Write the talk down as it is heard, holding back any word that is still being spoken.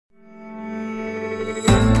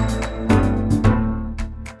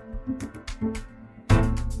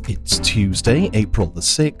It's Tuesday, April the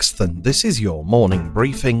 6th, and this is your morning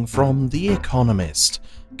briefing from The Economist.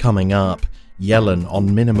 Coming up, Yellen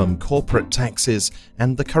on minimum corporate taxes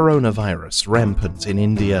and the coronavirus rampant in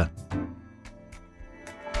India.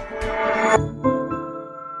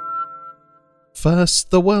 First,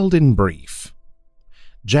 the world in brief.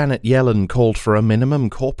 Janet Yellen called for a minimum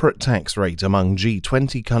corporate tax rate among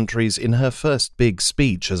G20 countries in her first big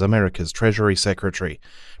speech as America's Treasury Secretary.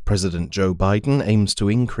 President Joe Biden aims to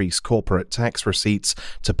increase corporate tax receipts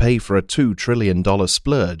to pay for a $2 trillion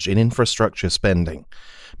splurge in infrastructure spending.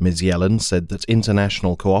 Ms. Yellen said that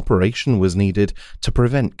international cooperation was needed to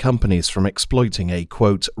prevent companies from exploiting a,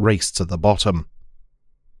 quote, race to the bottom.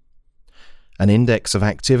 An index of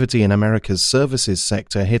activity in America's services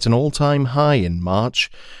sector hit an all-time high in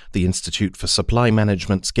March. The Institute for Supply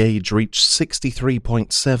Management's gauge reached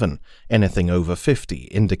 63.7. Anything over 50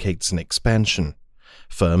 indicates an expansion.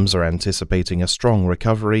 Firms are anticipating a strong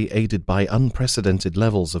recovery aided by unprecedented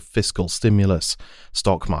levels of fiscal stimulus.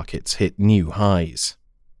 Stock markets hit new highs.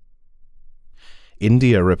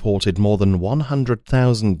 India reported more than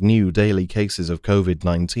 100,000 new daily cases of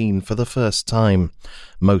COVID-19 for the first time.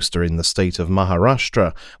 Most are in the state of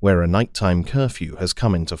Maharashtra, where a nighttime curfew has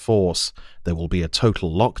come into force. There will be a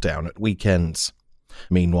total lockdown at weekends.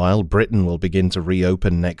 Meanwhile, Britain will begin to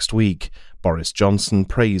reopen next week. Boris Johnson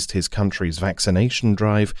praised his country's vaccination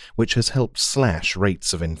drive, which has helped slash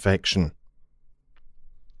rates of infection.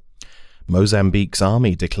 Mozambique's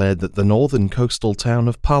army declared that the northern coastal town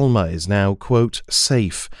of Palma is now, quote,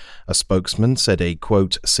 safe. A spokesman said a,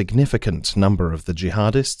 quote, significant number of the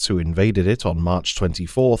jihadists who invaded it on March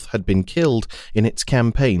 24th had been killed in its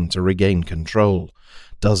campaign to regain control.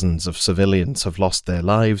 Dozens of civilians have lost their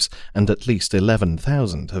lives and at least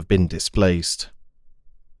 11,000 have been displaced.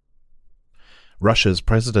 Russia's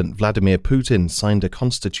President Vladimir Putin signed a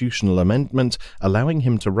constitutional amendment allowing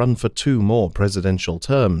him to run for 2 more presidential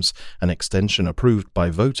terms, an extension approved by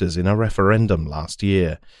voters in a referendum last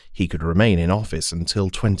year. He could remain in office until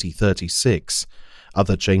 2036.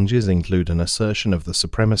 Other changes include an assertion of the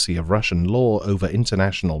supremacy of Russian law over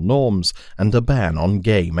international norms and a ban on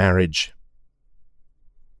gay marriage.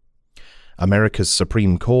 America's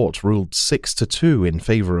Supreme Court ruled 6-2 in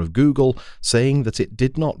favor of Google, saying that it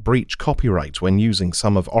did not breach copyright when using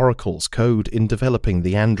some of Oracle's code in developing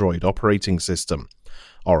the Android operating system.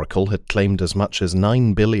 Oracle had claimed as much as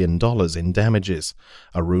 $9 billion in damages.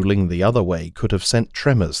 A ruling the other way could have sent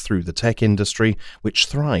tremors through the tech industry, which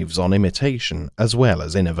thrives on imitation as well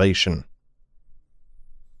as innovation.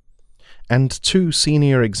 And 2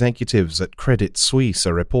 senior executives at Credit Suisse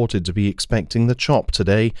are reported to be expecting the chop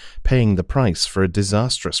today, paying the price for a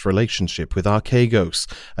disastrous relationship with Archegos,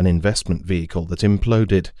 an investment vehicle that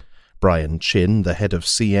imploded. Brian Chin, the head of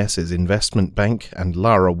CS's investment bank, and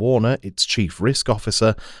Lara Warner, its chief risk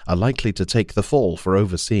officer, are likely to take the fall for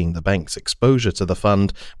overseeing the bank's exposure to the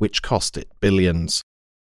fund, which cost it billions.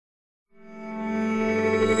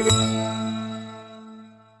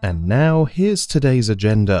 And now, here's today's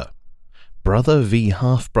agenda. Brother v.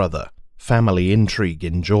 half-brother, family intrigue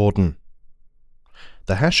in Jordan.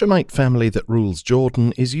 The Hashemite family that rules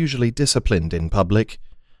Jordan is usually disciplined in public.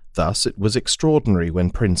 Thus, it was extraordinary when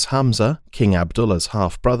Prince Hamza, King Abdullah's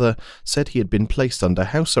half-brother, said he had been placed under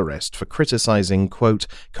house arrest for criticizing, quote,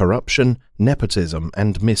 corruption, nepotism,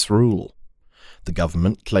 and misrule. The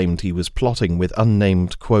government claimed he was plotting with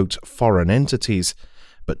unnamed, quote, foreign entities,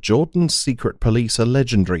 but Jordan's secret police are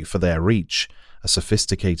legendary for their reach. A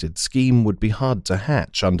sophisticated scheme would be hard to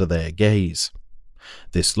hatch under their gaze.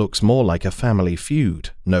 This looks more like a family feud,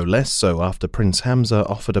 no less so after Prince Hamza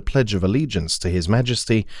offered a pledge of allegiance to His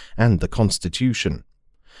Majesty and the Constitution.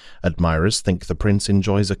 Admirers think the prince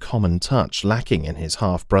enjoys a common touch lacking in his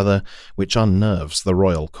half-brother, which unnerves the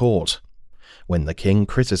royal court. When the king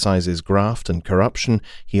criticizes graft and corruption,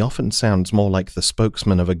 he often sounds more like the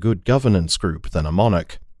spokesman of a good governance group than a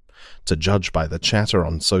monarch. To judge by the chatter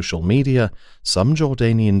on social media, some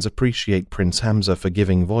Jordanians appreciate Prince Hamza for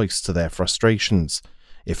giving voice to their frustrations.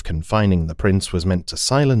 If confining the prince was meant to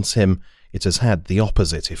silence him, it has had the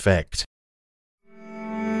opposite effect.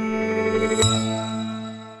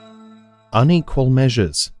 Unequal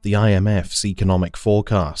measures, the IMF's economic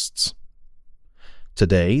forecasts.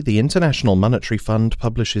 Today, the International Monetary Fund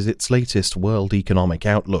publishes its latest World Economic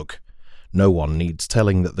Outlook. No one needs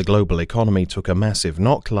telling that the global economy took a massive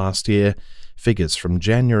knock last year. Figures from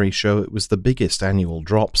January show it was the biggest annual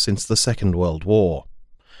drop since the Second World War.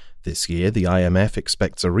 This year, the IMF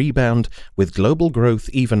expects a rebound, with global growth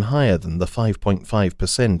even higher than the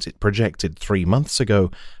 5.5% it projected 3 months ago,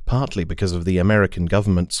 partly because of the American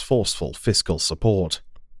government's forceful fiscal support.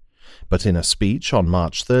 But in a speech on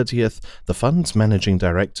March 30th, the fund's managing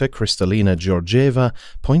director, Kristalina Georgieva,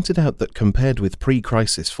 pointed out that compared with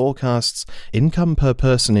pre-crisis forecasts, income per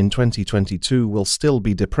person in 2022 will still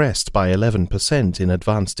be depressed by 11% in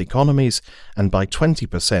advanced economies and by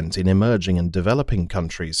 20% in emerging and developing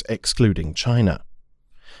countries, excluding China.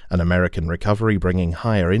 An American recovery bringing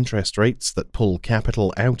higher interest rates that pull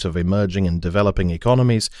capital out of emerging and developing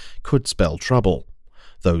economies could spell trouble.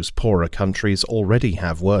 Those poorer countries already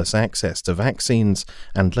have worse access to vaccines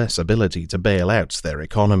and less ability to bail out their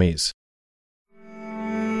economies.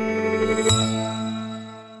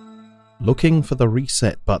 Looking for the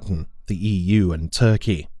reset button, the EU and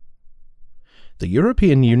Turkey. The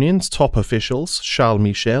European Union's top officials, Charles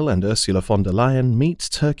Michel and Ursula von der Leyen, meet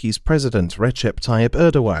Turkey's President Recep Tayyip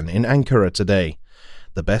Erdogan in Ankara today.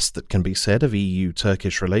 The best that can be said of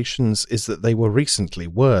EU-Turkish relations is that they were recently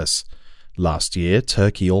worse. Last year,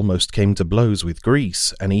 Turkey almost came to blows with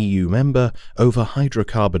Greece, an EU member, over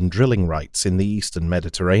hydrocarbon drilling rights in the eastern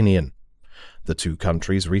Mediterranean. The two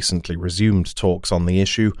countries recently resumed talks on the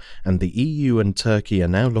issue, and the EU and Turkey are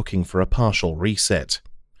now looking for a partial reset.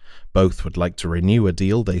 Both would like to renew a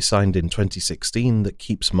deal they signed in 2016 that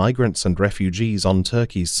keeps migrants and refugees on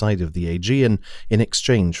Turkey's side of the Aegean in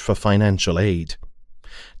exchange for financial aid.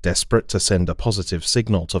 Desperate to send a positive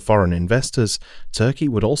signal to foreign investors, Turkey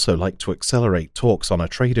would also like to accelerate talks on a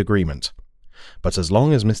trade agreement. But as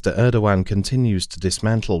long as Mr. Erdogan continues to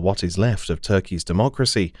dismantle what is left of Turkey's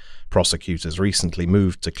democracy, prosecutors recently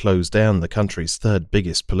moved to close down the country's third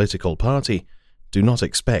biggest political party, do not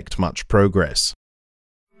expect much progress.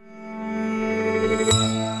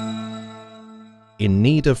 In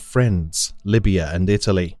need of friends, Libya and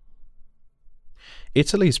Italy.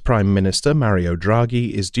 Italy's Prime Minister Mario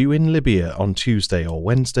Draghi is due in Libya on Tuesday or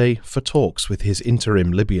Wednesday for talks with his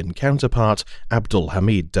interim Libyan counterpart,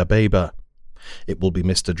 Abdulhamid Dbeibeh. It will be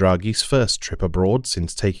Mr. Draghi's first trip abroad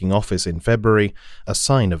since taking office in February, a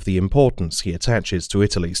sign of the importance he attaches to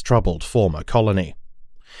Italy's troubled former colony.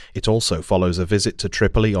 It also follows a visit to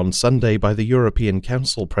Tripoli on Sunday by the European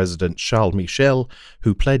Council President Charles Michel,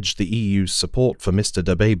 who pledged the EU's support for Mr.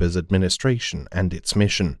 Dbeibeh's administration and its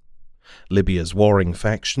mission. Libya's warring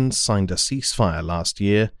factions signed a ceasefire last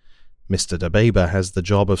year. Mr. Dbeibeh has the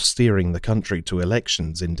job of steering the country to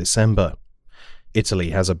elections in December. Italy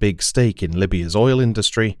has a big stake in Libya's oil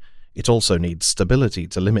industry. It also needs stability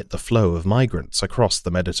to limit the flow of migrants across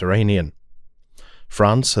the Mediterranean.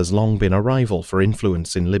 France has long been a rival for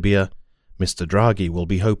influence in Libya. Mr. Draghi will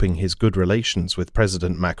be hoping his good relations with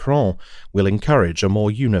President Macron will encourage a more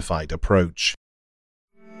unified approach.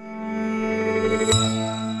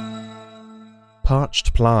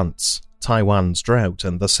 Parched plants, Taiwan's drought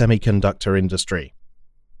and the semiconductor industry.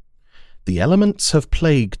 The elements have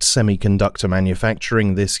plagued semiconductor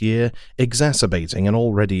manufacturing this year, exacerbating an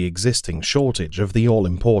already existing shortage of the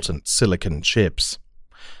all-important silicon chips.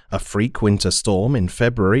 A freak winter storm in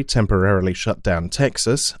February temporarily shut down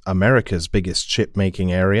Texas, America's biggest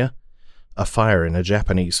chip-making area. A fire in a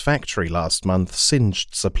Japanese factory last month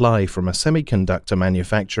singed supply from a semiconductor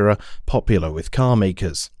manufacturer popular with car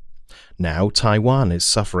makers. Now Taiwan is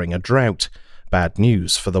suffering a drought, bad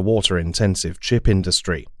news for the water-intensive chip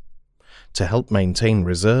industry. To help maintain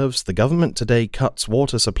reserves, the government today cuts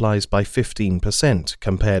water supplies by 15%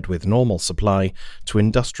 compared with normal supply to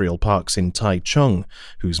industrial parks in Taichung,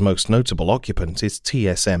 whose most notable occupant is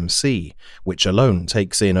TSMC, which alone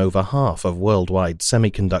takes in over half of worldwide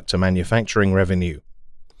semiconductor manufacturing revenue.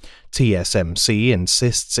 TSMC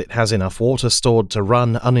insists it has enough water stored to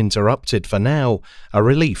run uninterrupted for now, a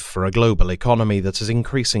relief for a global economy that has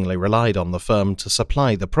increasingly relied on the firm to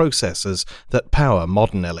supply the processors that power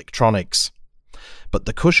modern electronics. But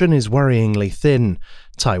the cushion is worryingly thin.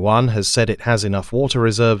 Taiwan has said it has enough water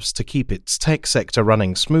reserves to keep its tech sector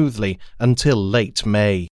running smoothly until late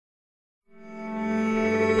May.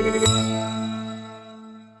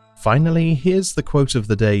 Finally, here's the quote of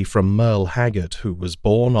the day from Merle Haggard, who was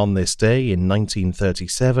born on this day in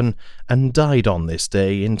 1937 and died on this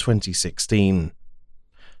day in 2016.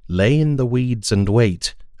 Lay in the weeds and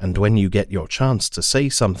wait, and when you get your chance to say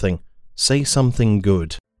something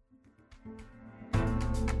good.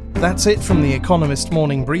 That's it from the Economist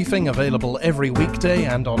Morning Briefing, available every weekday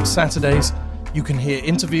and on Saturdays. You can hear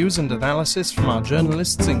interviews and analysis from our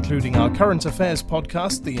journalists, including our current affairs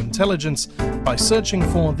podcast, The Intelligence, by searching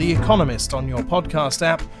for The Economist on your podcast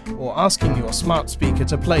app or asking your smart speaker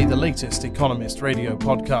to play the latest Economist radio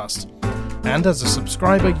podcast. And as a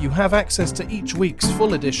subscriber, you have access to each week's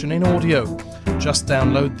full edition in audio. Just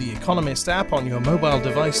download the Economist app on your mobile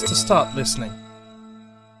device to start listening.